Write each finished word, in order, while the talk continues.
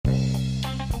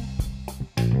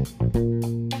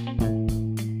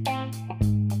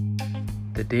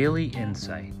The Daily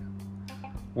Insight.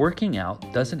 Working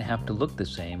out doesn't have to look the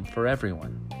same for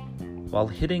everyone. While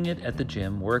hitting it at the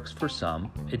gym works for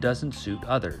some, it doesn't suit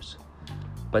others.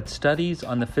 But studies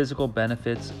on the physical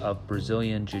benefits of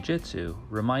Brazilian Jiu-Jitsu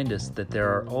remind us that there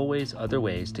are always other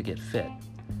ways to get fit.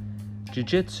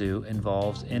 Jiu-Jitsu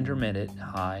involves intermittent,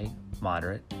 high,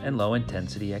 moderate, and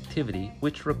low-intensity activity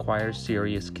which requires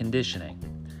serious conditioning.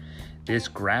 This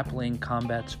grappling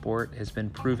combat sport has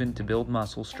been proven to build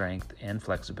muscle strength and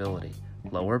flexibility,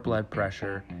 lower blood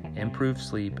pressure, improve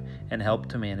sleep, and help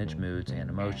to manage moods and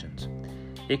emotions.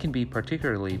 It can be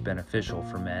particularly beneficial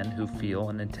for men who feel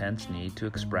an intense need to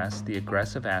express the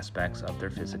aggressive aspects of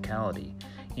their physicality,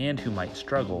 and who might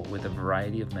struggle with a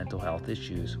variety of mental health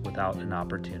issues without an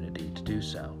opportunity to do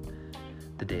so.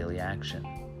 The daily action.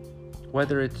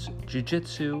 Whether it's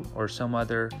jiu-jitsu or some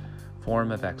other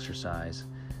form of exercise,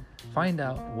 find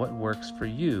out what works for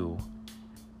you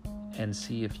and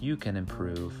see if you can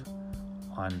improve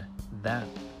on that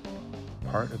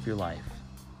part of your life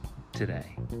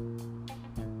today.